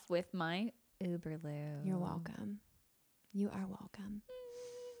off with my Uber lube. You're welcome. You are welcome.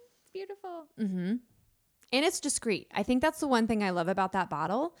 It's beautiful. And it's discreet. I think that's the one thing I love about that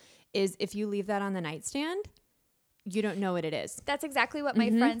bottle is if you leave that on the nightstand, you don't know what it is. That's exactly what my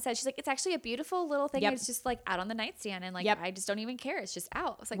friend said. She's like, it's actually a beautiful little thing. Yep. It's just like out on the nightstand. And like, I just don't even care. It's just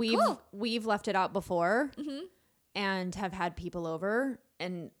out. It's like, cool. We've left it out before and have had people over.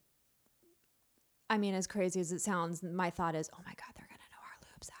 And I mean, as crazy as it sounds, my thought is, oh my God, they're going to know our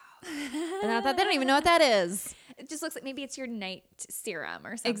lube's But I thought they don't even know what that is. It just looks like maybe it's your night serum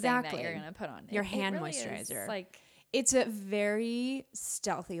or something Exactly. that you're gonna put on Your it hand really moisturizer. is, like, It's a very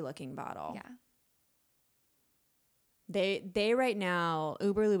stealthy looking bottle. yeah. They right now,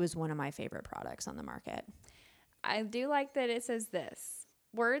 Uberlube is one of my favorite products on the market. I do like that it says this.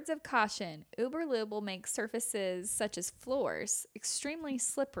 Words of caution. Uberlube will make surfaces such as floors extremely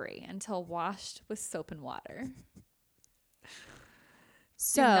slippery until washed with soap and water.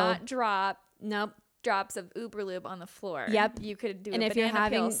 So Do not drop nope. drops of Uberlube on the floor. Yep. You could do And a if you're banana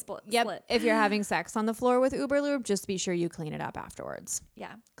peel having split. if you're having sex on the floor with Uberlube, just be sure you clean it up afterwards.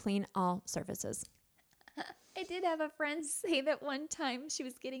 Yeah. Clean all surfaces. I did have a friend say that one time she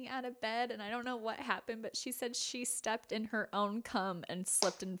was getting out of bed and I don't know what happened, but she said she stepped in her own cum and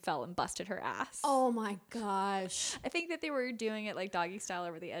slipped and fell and busted her ass. Oh my gosh. I think that they were doing it like doggy style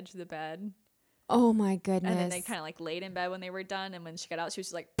over the edge of the bed. Oh my goodness. And then they kind of like laid in bed when they were done. And when she got out, she was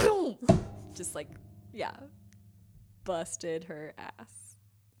just like, boom, just like, yeah, busted her ass.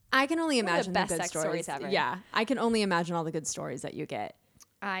 I can only One of the imagine the best good sex stories stories ever. Yeah, I can only imagine all the good stories that you get.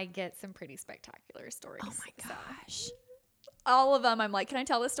 I get some pretty spectacular stories. Oh my gosh. All of them, I'm like, can I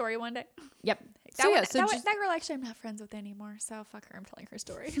tell this story one day? Yep. That girl actually I'm not friends with anymore, so fuck her. I'm telling her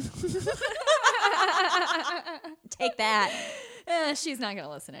story. Take that. She's not gonna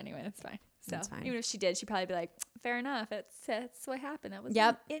listen anyway. That's fine. So That's fine. even if she did, she'd probably be like, "Fair enough. It's what happened. That was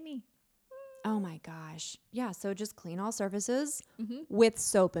Yep. me." Oh my gosh. Yeah. So just clean all surfaces Mm-hmm. with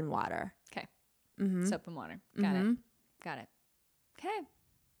soap and water. Okay. Mm-hmm. Soap and water. Got it. Got it. Okay.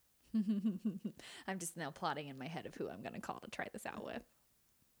 I'm just now plotting in my head of who I'm gonna call to try this out with.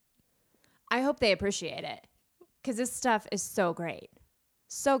 I hope they appreciate it because this stuff is so great.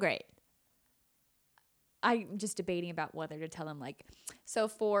 So great. I'm just debating about whether to tell them like, so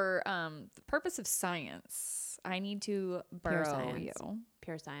for the purpose of science, I need to borrow science. you.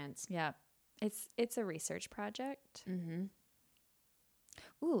 Pure science. Yeah. It's a research project. Mm-hmm.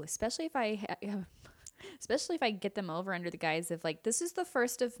 Ooh, especially if I get them over under the guise of like, this is the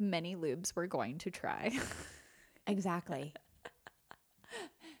first of many lubes we're going to try. Exactly.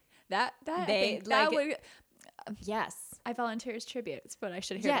 that They, I think like, that would Yes. I volunteer as tribute, but I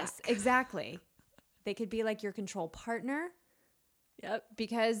should hear Yes, back. exactly. They could be like your control partner Yep.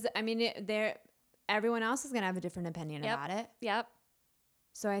 because I mean, everyone else is going to have a different opinion Yep. about it. Yep.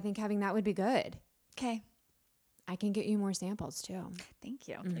 So I think having that would be good. Okay. I can get you more samples too. Thank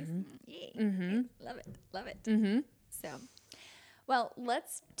you. Mhm. Yay. Mm-hmm. Love it. Love it. Mm-hmm. So, well,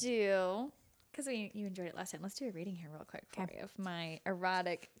 let's do, because you enjoyed it last time. Let's do a reading here real quick for Okay. you of my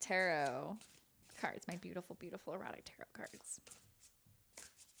erotic tarot cards, my beautiful, beautiful erotic tarot cards.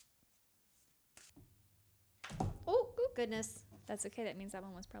 Oh, goodness. That's okay. That means that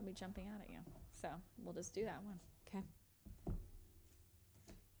one was probably jumping out at you. So we'll just do that one. Okay.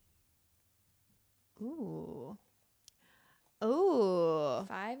 Ooh. Ooh.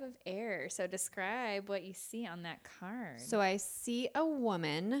 5 of air. So describe what you see on that card. So I see a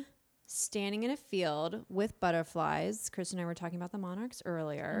woman standing in a field with butterflies. Chris and I were talking about the monarchs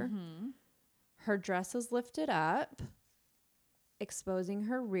earlier. Mm-hmm. Her dress is lifted up, exposing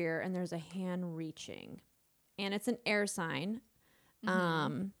her rear, and there's a hand reaching. And it's an air sign.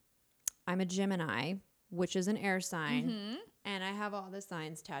 Mm-hmm. I'm a Gemini, which is an air sign. Mm-hmm. And I have all the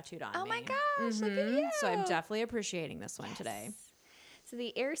signs tattooed on Oh me. my gosh, look at you. So I'm definitely appreciating this one today. Yes. So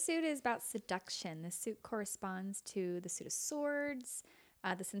the air suit is about seduction. The suit corresponds to the suit of swords,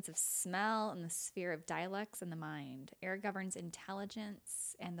 the sense of smell, and the sphere of dialects and the mind. Air governs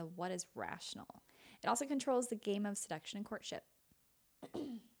intelligence and the what is rational. It also controls the game of seduction and courtship.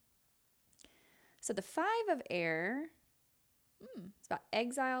 So the 5 of air, it's about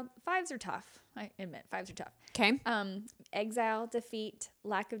exile. 5s are tough. I admit, 5s are tough. Okay. Exile, defeat,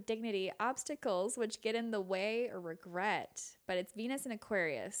 lack of dignity, obstacles which get in the way, or regret. But it's Venus in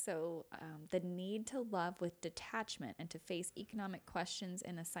Aquarius, so the need to love with detachment and to face economic questions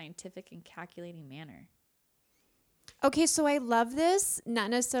in a scientific and calculating manner. Okay, so I love this, not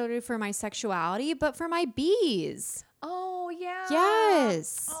necessarily for my sexuality, but for my bees. Oh yeah.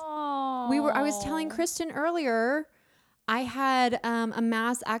 Yes. Oh. I was telling Kristen earlier, I had a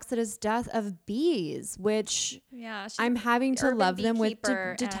mass exodus death of bees, which Yeah. she's I'm having to urban love them with beekeeper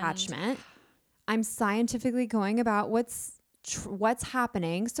and- detachment. I'm scientifically going about what's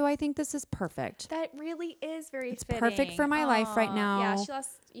happening, so I think this is perfect. That really is very It's fitting. perfect for my life right Aw. now. Yeah,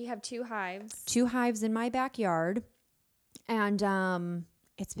 you have 2 hives. 2 hives in my backyard, and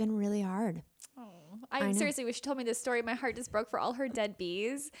it's been really hard. Oh, I I know. seriously, when she told me this story, my heart just broke for all her dead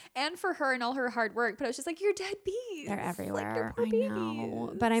bees and for her and all her hard work. But I was just like, you're dead bees. They're Like, everywhere. they're poor I know.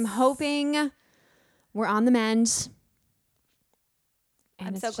 babies. But I'm hoping we're on the mend. And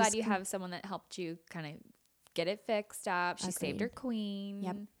I'm it's so glad just you have someone that helped you kind of get it fixed up. She saved her queen.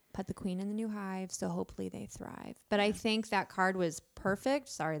 Yep. Put the queen in the new hive, so hopefully they thrive. But I think that card was perfect.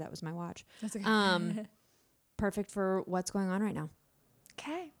 Sorry, that was my watch. That's okay. Perfect for what's going on right now.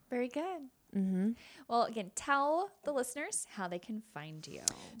 Okay, very good. Mm-hmm. Well, again, tell the listeners how they can find you.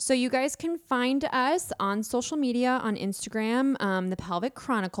 So you guys can find us on social media, on Instagram, The Pelvic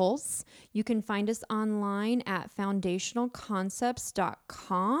Chronicles. You can find us online at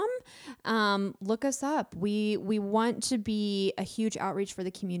foundationalconcepts.com. Look us up. We want to be a huge outreach for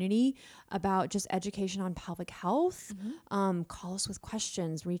the community about just education on pelvic health. Call us with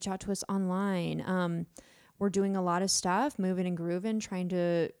questions. Reach out to us online. We're doing a lot of stuff, moving and grooving, trying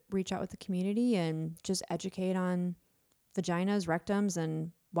to reach out with the community and just educate on vaginas, rectums,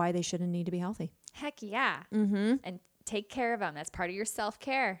 and why they shouldn't need to be healthy. Heck yeah. Mm-hmm. And take care of them. That's part of your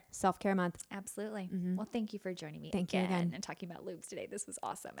self-care. Self-care month. Absolutely. Mm-hmm. Well, thank you for joining me Thank you again. and talking about lubes today. This was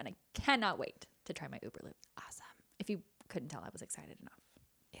awesome. And I cannot wait to try my Uber lube. Awesome. If you couldn't tell, I was excited enough.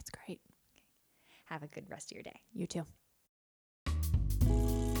 It's great. Have a good rest of your day. You too.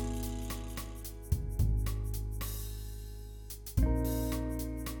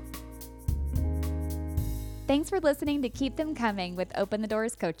 Thanks for listening to Keep Them Coming with Open the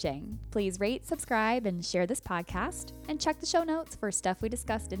Doors Coaching. Please rate, subscribe, and share this podcast, and check the show notes for stuff we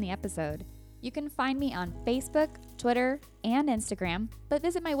discussed in the episode. You can find me on Facebook, Twitter, and Instagram, but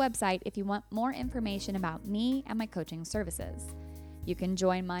visit my website if you want more information about me and my coaching services. You can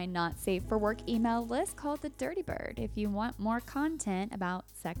join my Not Safe for Work email list called The Dirty Bird if you want more content about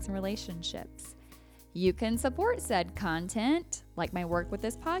sex and relationships. You can support said content, like my work with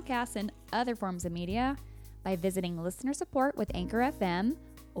this podcast and other forms of media, by visiting listener support with Anchor FM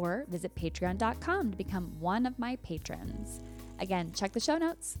or visit patreon.com to become one of my patrons. Again, check the show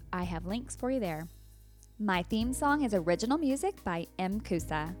notes. I have links for you there. My theme song is original music by M.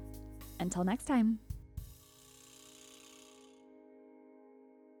 Kusa. Until next time.